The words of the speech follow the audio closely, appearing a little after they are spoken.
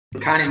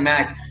Connie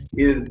Mack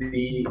is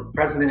the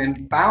president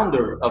and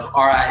founder of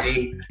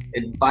RIA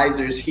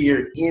Advisors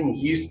here in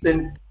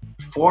Houston,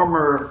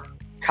 former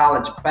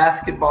college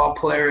basketball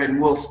player.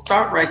 And we'll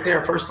start right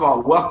there. First of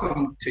all,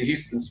 welcome to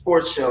Houston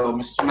Sports Show,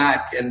 Mr.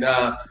 Mack. And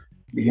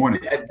Good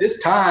morning. At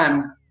this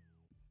time,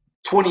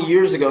 20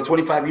 years ago,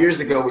 25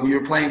 years ago, when you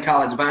were playing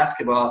college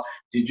basketball,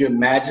 did you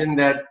imagine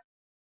that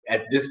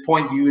at this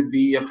point you would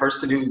be a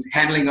person who's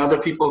handling other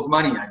people's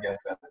money, I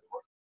guess that's the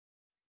word?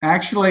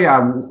 Actually,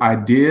 I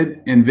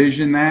did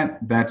envision that.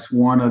 That's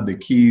one of the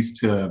keys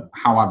to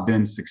how I've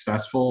been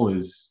successful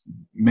is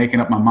making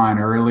up my mind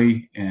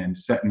early and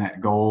setting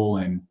that goal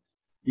and,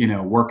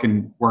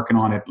 working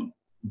on it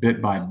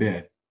bit by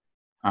bit.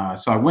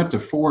 So I went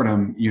to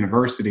Fordham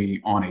University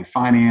on a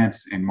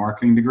finance and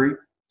marketing degree.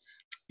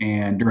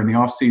 And during the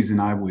off season,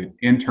 I would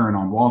intern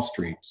on Wall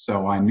Street.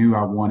 So I knew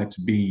I wanted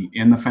to be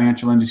in the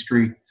financial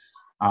industry.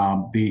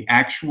 The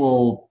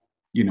actual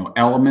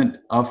element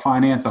of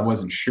finance I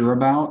wasn't sure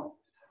about.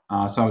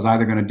 So I was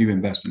either going to do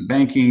investment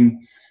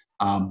banking,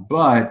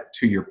 but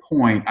to your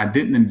point, I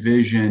didn't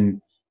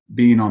envision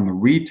being on the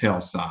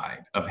retail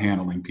side of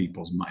handling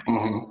people's money.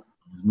 Mm-hmm.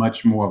 I was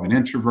much more of an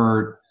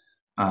introvert,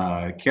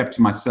 kept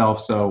to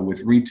myself. So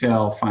with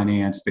retail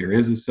finance, there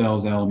is a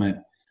sales element.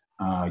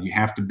 You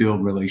have to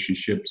build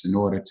relationships in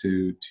order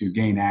to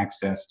gain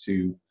access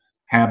to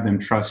have them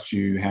trust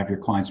you, have your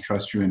clients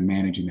trust you in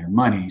managing their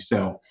money.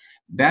 So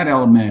that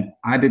element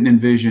I didn't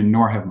envision,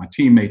 nor have my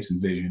teammates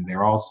envisioned.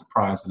 They're all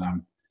surprised that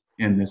I'm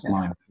in this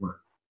line of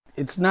work.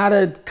 It's not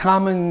a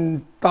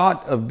common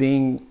thought of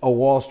being a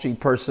Wall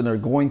Street person or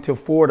going to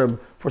Fordham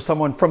for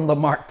someone from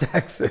Lamar,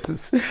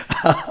 Texas.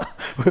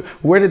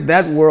 Where did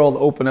that world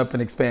open up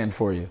and expand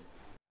for you?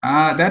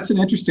 That's an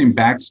interesting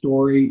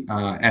backstory.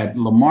 At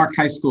Lamar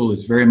High School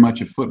is very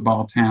much a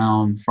football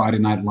town, Friday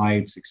Night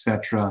Lights,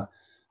 etc.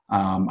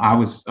 I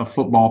was a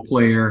football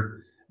player.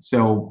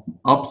 So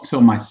up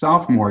till my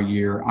sophomore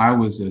year, I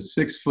was a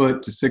 6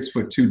 foot to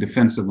 6'2"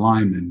 defensive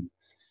lineman.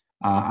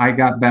 I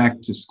got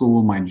back to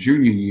school my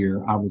junior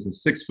year. I was a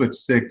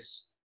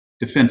 6'6"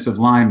 defensive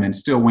lineman,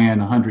 still weighing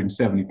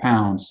 170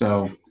 pounds.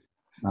 So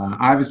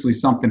obviously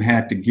something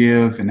had to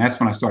give, and that's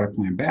when I started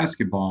playing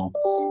basketball.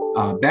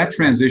 That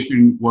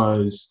transition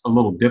was a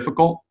little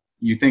difficult.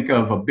 You think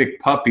of a big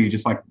puppy,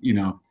 just like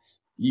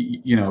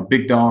a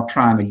big dog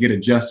trying to get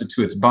adjusted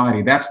to its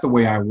body. That's the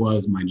way I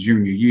was my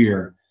junior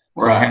year.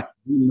 So I had to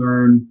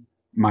learn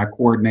my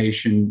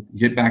coordination,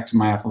 get back to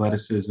my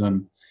athleticism.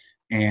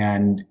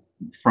 And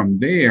from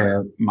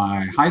there,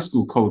 my high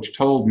school coach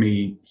told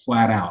me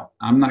flat out,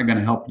 I'm not going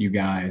to help you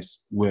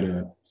guys with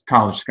a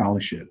college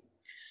scholarship.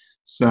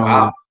 So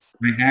I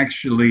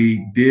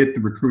actually did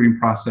the recruiting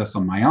process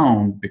on my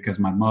own because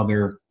my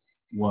mother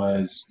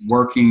was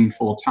working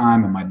full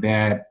time and my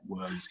dad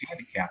was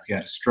handicapped. He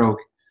had a stroke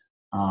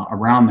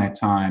around that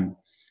time.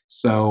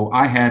 So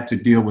I had to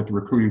deal with the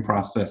recruiting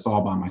process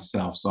all by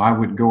myself. So I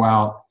would go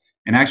out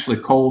and actually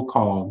cold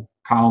call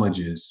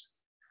colleges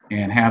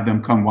and have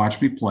them come watch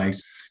me play.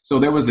 So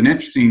there was an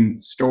interesting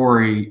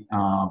story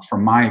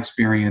from my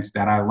experience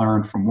that I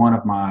learned from one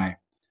of my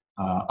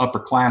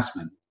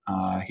upperclassmen.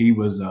 He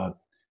was a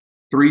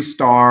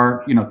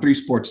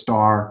three-sport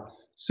star,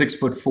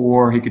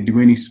 6'4". He could do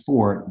any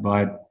sport,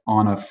 but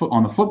on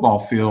the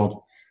football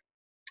field,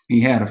 he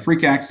had a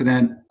freak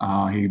accident.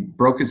 He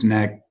broke his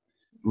neck.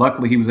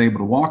 Luckily, he was able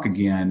to walk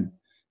again,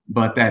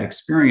 but that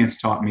experience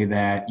taught me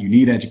that you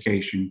need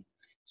education.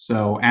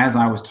 So as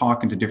I was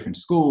talking to different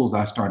schools,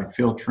 I started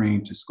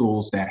filtering to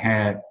schools that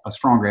had a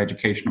stronger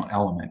educational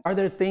element. Are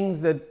there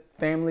things that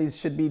families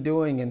should be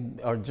doing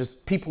or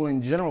just people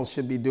in general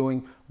should be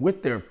doing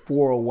with their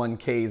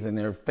 401ks and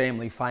their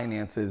family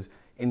finances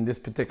in this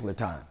particular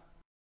time?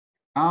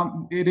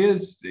 It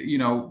is,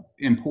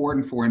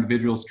 important for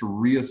individuals to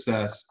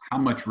reassess how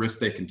much risk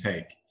they can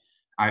take.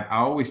 I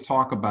always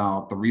talk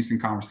about the recent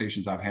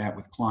conversations I've had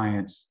with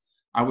clients,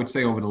 I would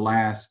say over the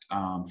last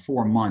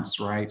 4 months,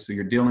 right? So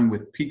you're dealing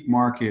with peak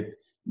market,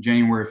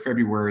 January,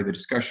 February, the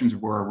discussions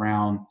were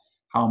around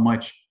how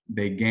much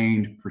they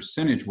gained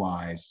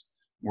percentage-wise,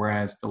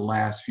 whereas the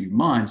last few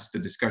months, the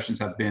discussions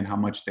have been how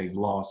much they've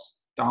lost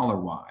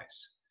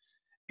dollar-wise.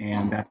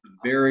 And that's a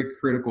very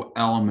critical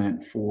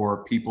element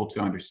for people to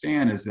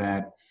understand is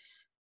that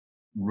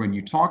when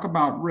you talk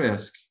about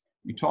risk,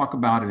 you talk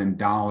about it in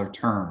dollar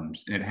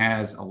terms. It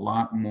has a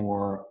lot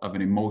more of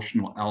an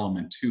emotional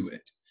element to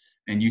it.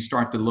 And you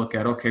start to look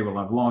at, okay, well,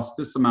 I've lost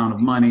this amount of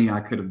money. I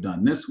could have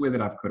done this with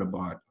it. I could have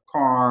bought a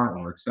car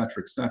or et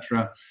cetera, et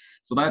cetera.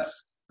 So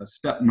that's a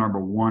step number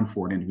one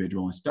for an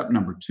individual. And step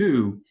number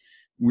two,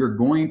 we're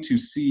going to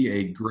see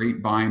a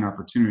great buying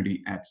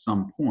opportunity at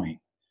some point.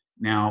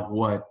 Now,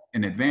 what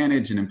an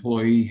advantage an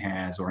employee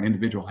has or an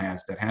individual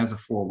has that has a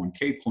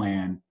 401k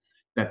plan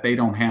that they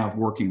don't have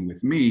working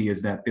with me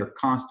is that they're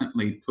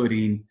constantly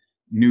putting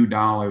new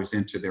dollars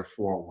into their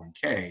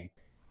 401k.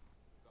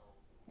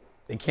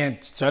 They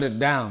can't shut it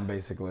down,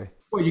 basically.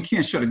 Well, you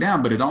can't shut it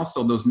down, but it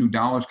also, those new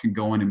dollars can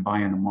go in and buy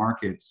in the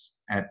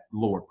markets at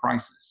lower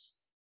prices.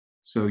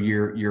 So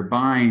you're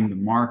buying the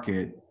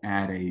market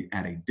at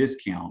a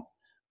discount.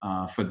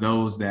 for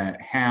those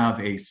that have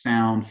a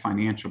sound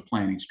financial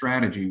planning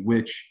strategy,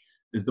 which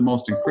is the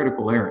most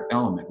critical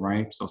element,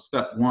 right? So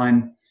step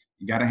one,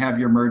 you got to have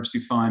your emergency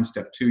fund.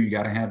 Step two, you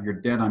got to have your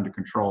debt under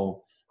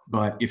control.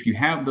 But if you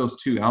have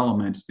those two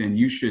elements, then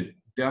you should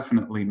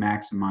definitely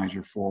maximize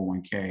your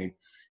 401k.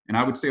 And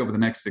I would say over the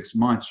next 6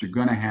 months, you're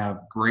going to have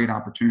great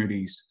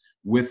opportunities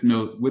with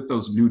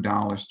those new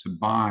dollars to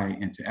buy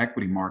into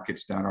equity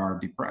markets that are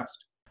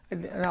depressed.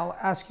 And I'll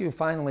ask you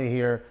finally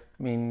here,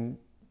 I mean,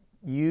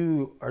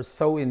 you are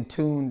so in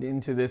tuned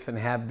into this and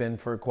have been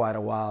for quite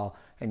a while,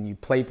 and you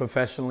play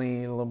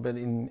professionally a little bit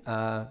in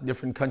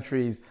different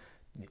countries.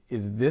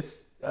 Is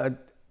this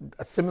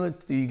similar?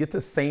 Do you get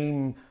the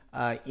same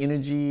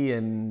energy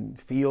and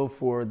feel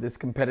for this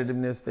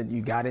competitiveness that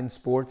you got in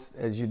sports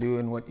as you do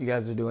in what you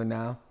guys are doing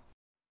now?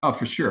 Oh,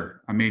 for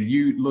sure. I mean,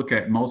 you look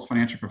at most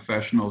financial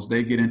professionals,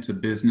 they get into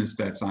business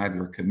that's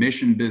either a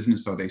commission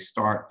business or they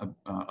start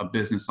a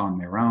business on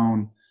their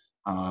own.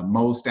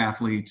 Most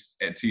athletes,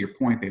 to your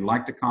point, they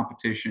like the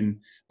competition,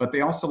 but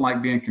they also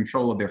like being in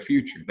control of their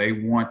future. They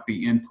want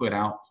the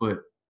input-output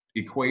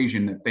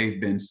equation that they've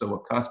been so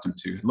accustomed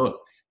to. Look,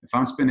 if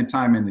I'm spending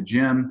time in the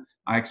gym,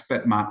 I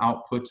expect my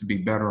output to be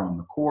better on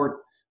the court.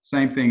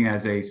 Same thing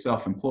as a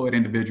self-employed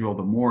individual.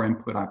 The more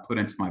input I put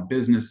into my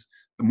business,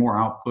 the more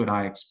output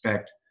I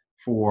expect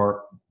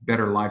for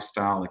better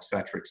lifestyle, et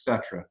cetera, et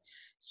cetera.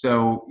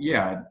 So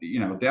yeah,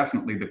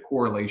 definitely the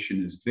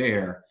correlation is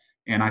there.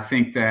 And I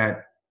think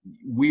that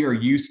we are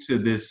used to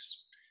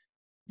this,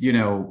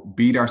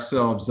 beat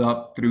ourselves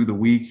up through the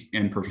week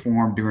and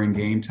perform during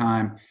game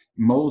time.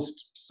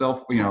 Most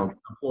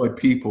employed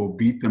people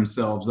beat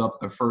themselves up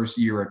the first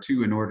year or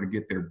two in order to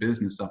get their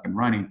business up and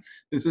running.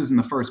 This isn't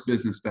the first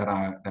business that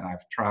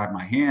I've tried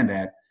my hand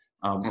at.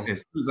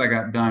 As soon as I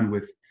got done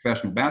with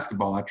professional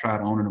basketball, I tried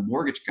owning a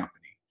mortgage company.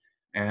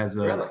 As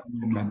in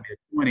my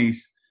mid-20s,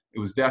 it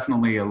was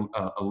definitely a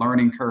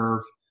learning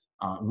curve.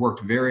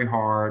 Worked very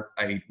hard.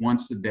 I ate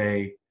once a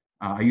day.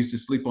 I used to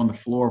sleep on the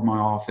floor of my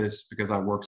office because I worked